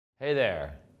Hey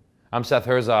there, I'm Seth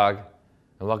Herzog,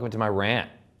 and welcome to my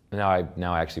rant. Now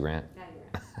I actually rant.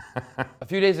 A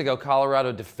few days ago,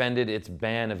 Colorado defended its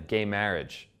ban of gay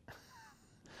marriage,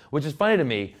 which is funny to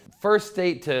me. First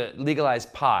state to legalize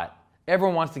pot.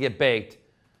 Everyone wants to get baked,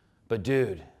 but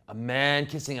dude, a man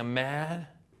kissing a man?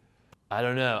 I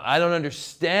don't know. I don't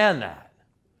understand that.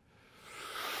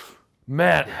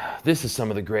 Man, this is some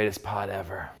of the greatest pot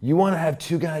ever. You want to have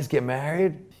two guys get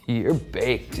married? You're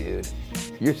baked, dude.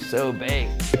 You're so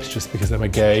baked. Just because I'm a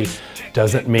gay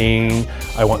doesn't mean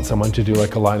I want someone to do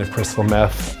like a line of crystal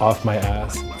meth off my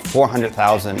ass.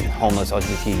 400,000 homeless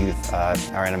LGBT youth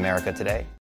are in America today.